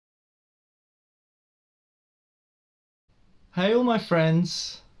Hey all my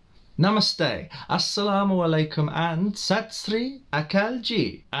friends, Namaste, Assalamu Alaikum and Sat Sri Akal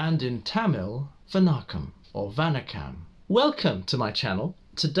Ji, and in Tamil, Vanakam or Vanakam. Welcome to my channel.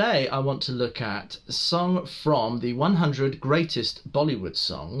 Today I want to look at a song from the 100 greatest Bollywood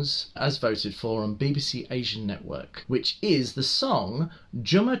songs as voted for on BBC Asian Network, which is the song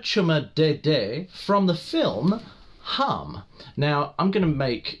JUMMA CHUMMA De De from the film Hum. Now I'm going to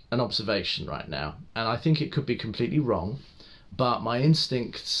make an observation right now, and I think it could be completely wrong, but my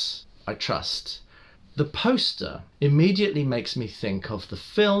instincts I trust. The poster immediately makes me think of the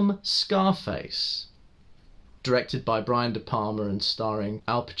film Scarface, directed by Brian De Palma and starring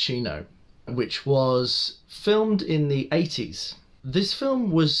Al Pacino, which was filmed in the 80s. This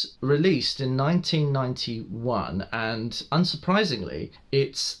film was released in 1991 and, unsurprisingly,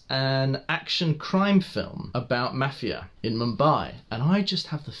 it's an action crime film about mafia in Mumbai, and I just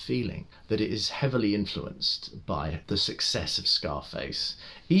have the feeling that it is heavily influenced by the success of Scarface.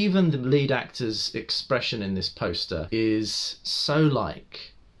 Even the lead actor's expression in this poster is so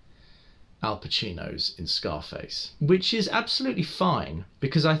like Al Pacino's in Scarface, which is absolutely fine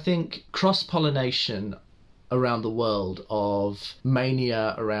because I think cross-pollination around the world of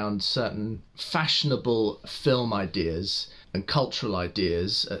mania around certain fashionable film ideas and cultural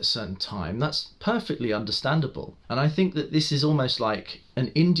ideas at a certain time, that's perfectly understandable. And I think that this is almost like an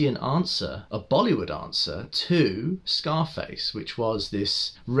Indian answer, a Bollywood answer to Scarface, which was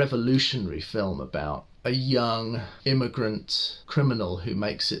this revolutionary film about a young immigrant criminal who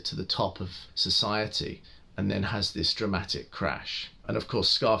makes it to the top of society and then has this dramatic crash. And of course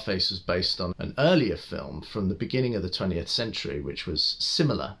Scarface was based on an earlier film from the beginning of the 20th century which was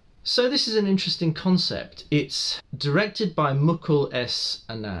similar. So this is an interesting concept. It's directed by Mukul S.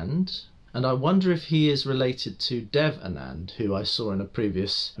 Anand, and I wonder if he is related to Dev Anand, who I saw in a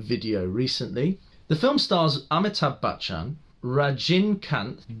previous video recently. The film stars Amitabh Bachchan,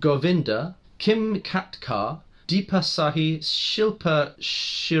 Rajinikanth, Govinda, Kim Katkar, Deepa Sahi, Shilpa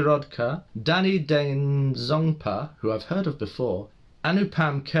Shirodkar, Danny Denzongpa, who I've heard of before,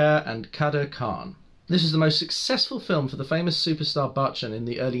 Anupam Kher and Kader Khan. This is the most successful film for the famous superstar Bachchan in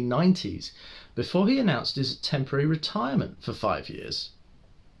the early 90s, before he announced his temporary retirement for 5 years.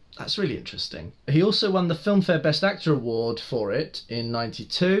 That's really interesting. He also won the Filmfare Best Actor Award for it in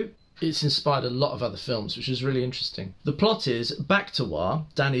 '92. It's inspired a lot of other films, which is really interesting. The plot is Bachchan,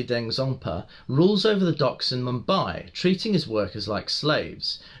 Danny Denzongpa, rules over the docks in Mumbai, treating his workers like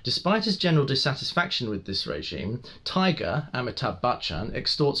slaves. Despite his general dissatisfaction with this regime, Tiger, Amitabh Bachchan,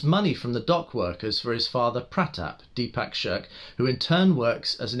 extorts money from the dock workers for his father Pratap, Deepak Shirk, who in turn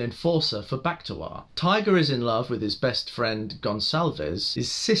works as an enforcer for Bachchan. Tiger is in love with his best friend Gonsalves,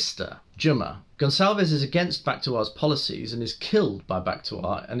 his sister, Jumma. Gonsalves is against Bachchan's policies and is killed by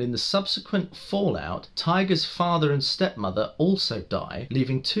Bachchan, and in the subsequent fallout, Tiger's father and stepmother also die,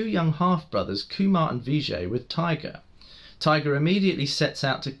 leaving two young half-brothers, Kumar and Vijay, with Tiger. Tiger immediately sets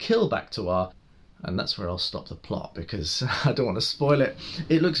out to kill Bachchan, and that's where I'll stop the plot because I don't want to spoil it.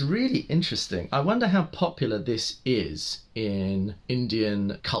 It looks really interesting. I wonder how popular this is in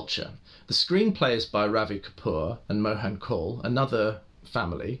Indian culture. The screenplay is by Ravi Kapoor and Mohan Kaul, another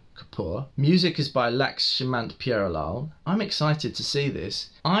family, Kapoor. Music is by Lakshmant Pyarelal. I'm excited to see this.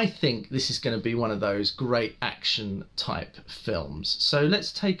 I think this is going to be one of those great action type films. So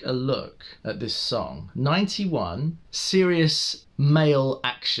let's take a look at this song. 91, serious male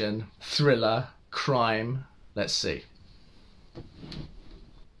action, thriller, crime. Let's see.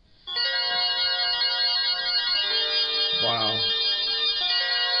 Wow.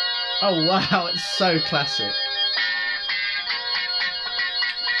 Oh wow, it's so classic.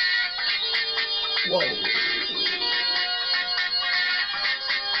 Whoa.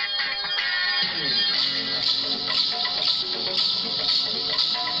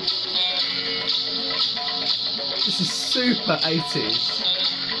 This is super 80s.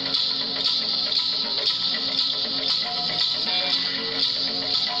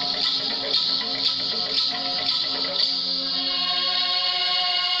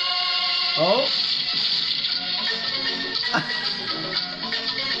 Oh.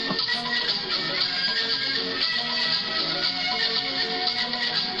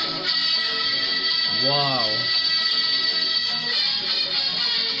 Wow.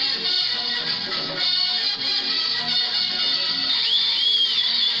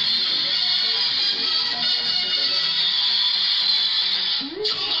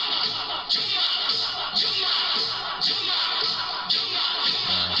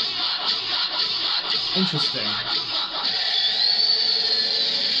 Interesting.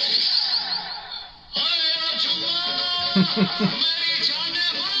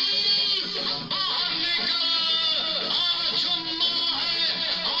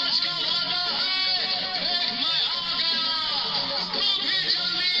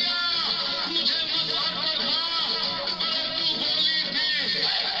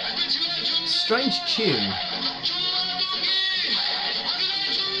 strange tune.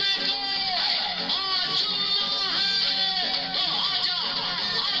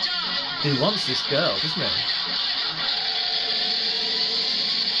 He wants this girl, doesn't he?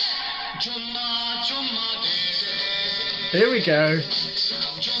 Here we go.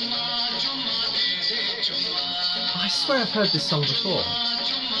 I swear I've heard this song before.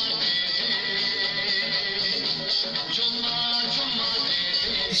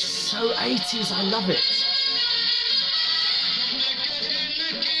 It's so 80s, I love it.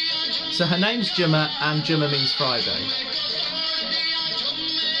 So her name's Jumma, and Jumma means Friday.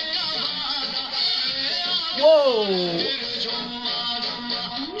 Whoa!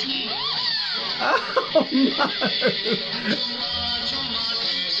 Oh no!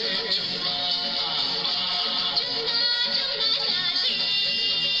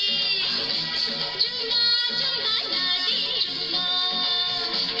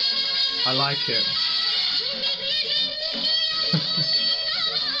 I like it.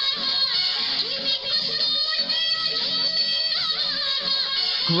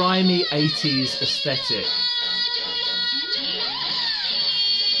 Grimy 80s aesthetic.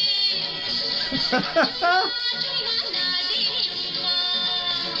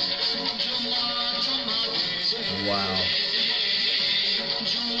 Wow.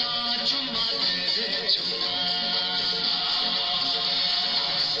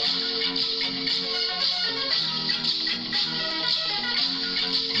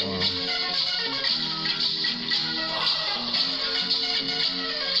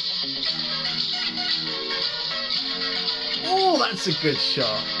 Oh, that's a good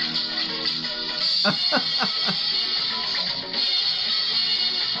shot.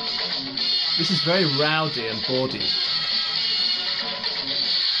 This is very rowdy and bawdy.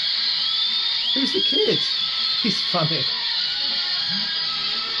 Who's the kid? He's funny.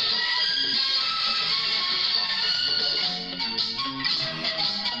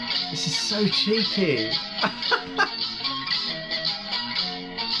 This is so cheeky.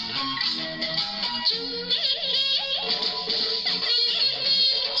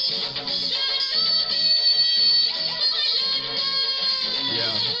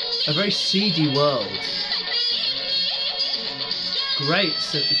 A very seedy world. Great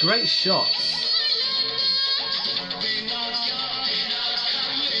shots.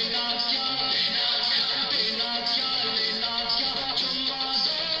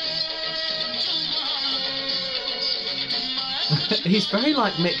 He's very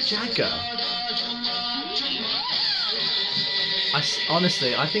like Mick Jagger.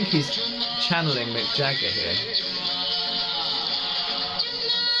 Honestly, I think he's channeling Mick Jagger here.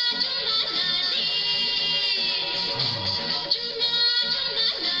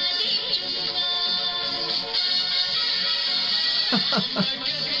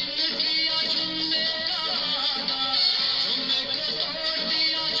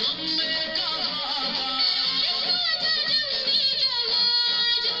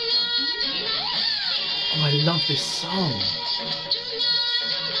 Oh, I love this song.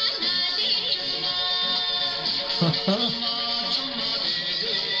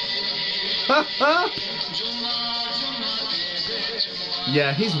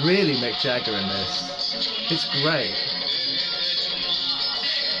 Yeah, he's really Mick Jagger in this. It's great.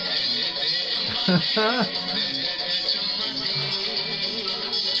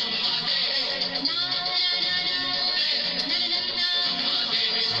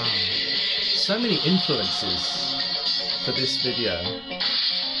 So many influences for this video.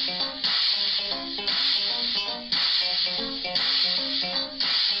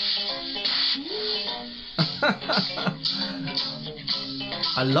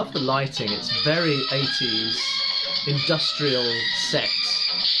 I love the lighting, it's very 80s industrial set.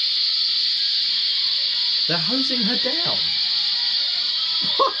 They're hosing her down.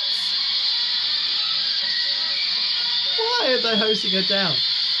 What? Why are they hosing her down?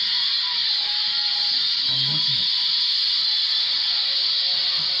 I love it.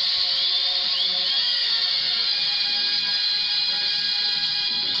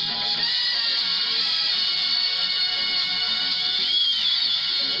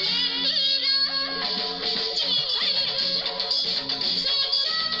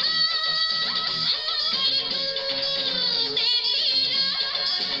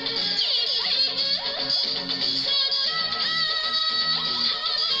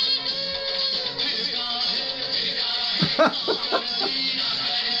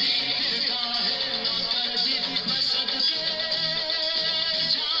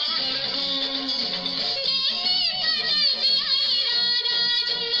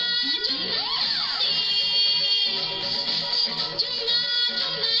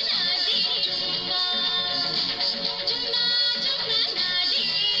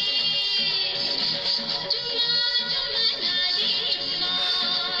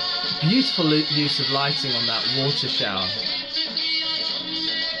 Beautiful use of lighting on that water shower.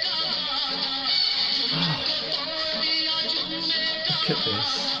 Oh, look at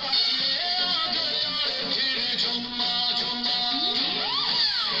this.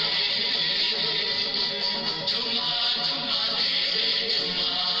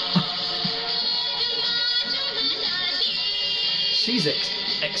 She's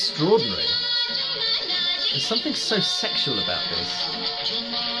extraordinary. There's something so sexual about this.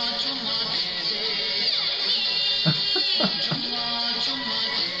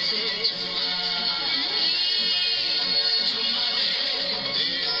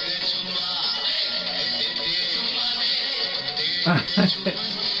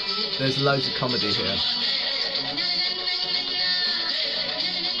 There's loads of comedy here.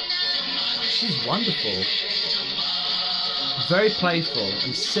 She's wonderful. Very playful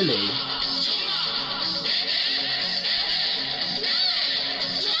and silly.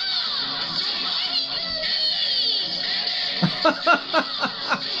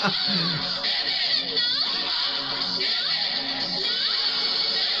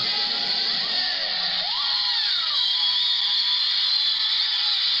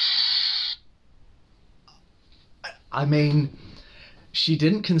 I mean, she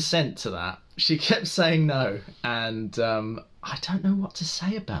didn't consent to that. She kept saying no, and I don't know what to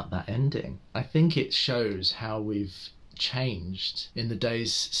say about that ending. I think it shows how we've changed in the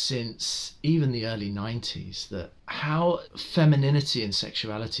days since even the early 90s, that how femininity and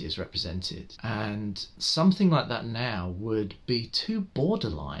sexuality is represented, and something like that now would be too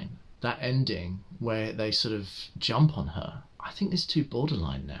borderline. That ending where they sort of jump on her, I think it's too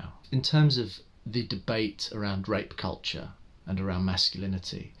borderline now in terms of the debate around rape culture and around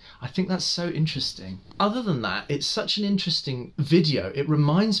masculinity. I think that's so interesting. Other than that, it's such an interesting video. It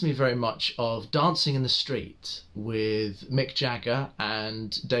reminds me very much of Dancing in the Street with Mick Jagger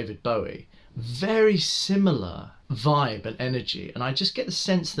and David Bowie. Very similar vibe and energy, and I just get the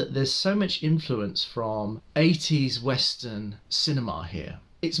sense that there's so much influence from 80s Western cinema here.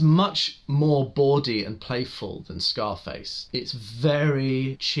 It's much more bawdy and playful than Scarface. It's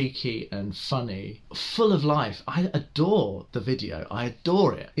very cheeky and funny, full of life. I adore the video. I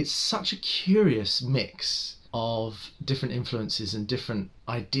adore it. It's such a curious mix of different influences and different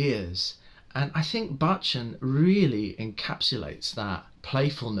ideas. And I think Bachchan really encapsulates that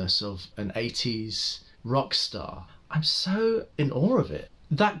playfulness of an 80s rock star. I'm so in awe of it.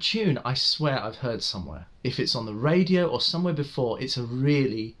 That tune, I swear I've heard somewhere. If it's on the radio or somewhere before, it's a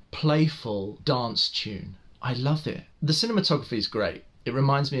really playful dance tune. I love it. The cinematography is great. It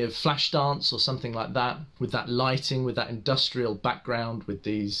reminds me of Flashdance or something like that, with that lighting, with that industrial background, with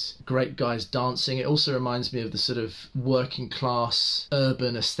these great guys dancing. It also reminds me of the sort of working class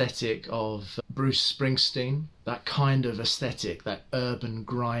urban aesthetic of Bruce Springsteen. That kind of aesthetic, that urban,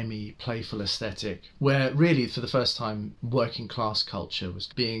 grimy, playful aesthetic, where really for the first time working class culture was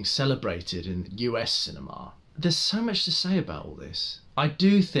being celebrated in US cinema. There's so much to say about all this. I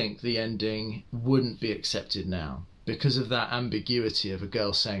do think the ending wouldn't be accepted now, because of that ambiguity of a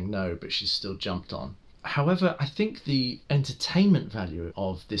girl saying no, but she's still jumped on. However, I think the entertainment value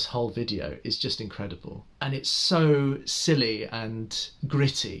of this whole video is just incredible. And it's so silly and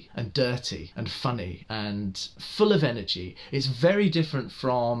gritty and dirty and funny and full of energy. It's very different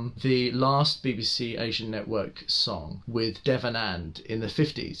from the last BBC Asian Network song with Dev Anand in the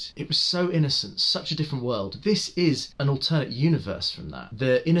 50s. It was so innocent, such a different world. This is an alternate universe from that.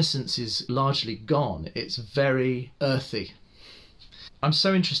 The innocence is largely gone. It's very earthy. I'm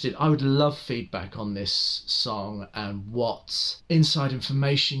so interested. I would love feedback on this song and what inside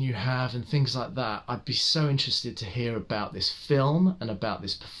information you have and things like that. I'd be so interested to hear about this film and about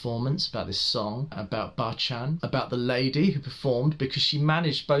this performance, about this song, about Bachchan, about the lady who performed, because she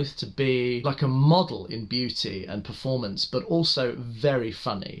managed both to be like a model in beauty and performance, but also very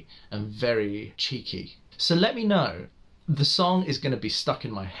funny and very cheeky. So let me know. The song is going to be stuck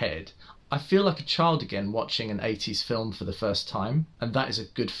in my head. I feel like a child again watching an 80s film for the first time, and that is a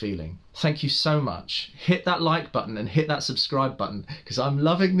good feeling. Thank you so much. Hit that like button and hit that subscribe button, because I'm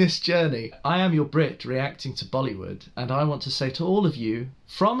loving this journey. I am your Brit reacting to Bollywood, and I want to say to all of you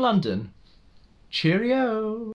from London, cheerio!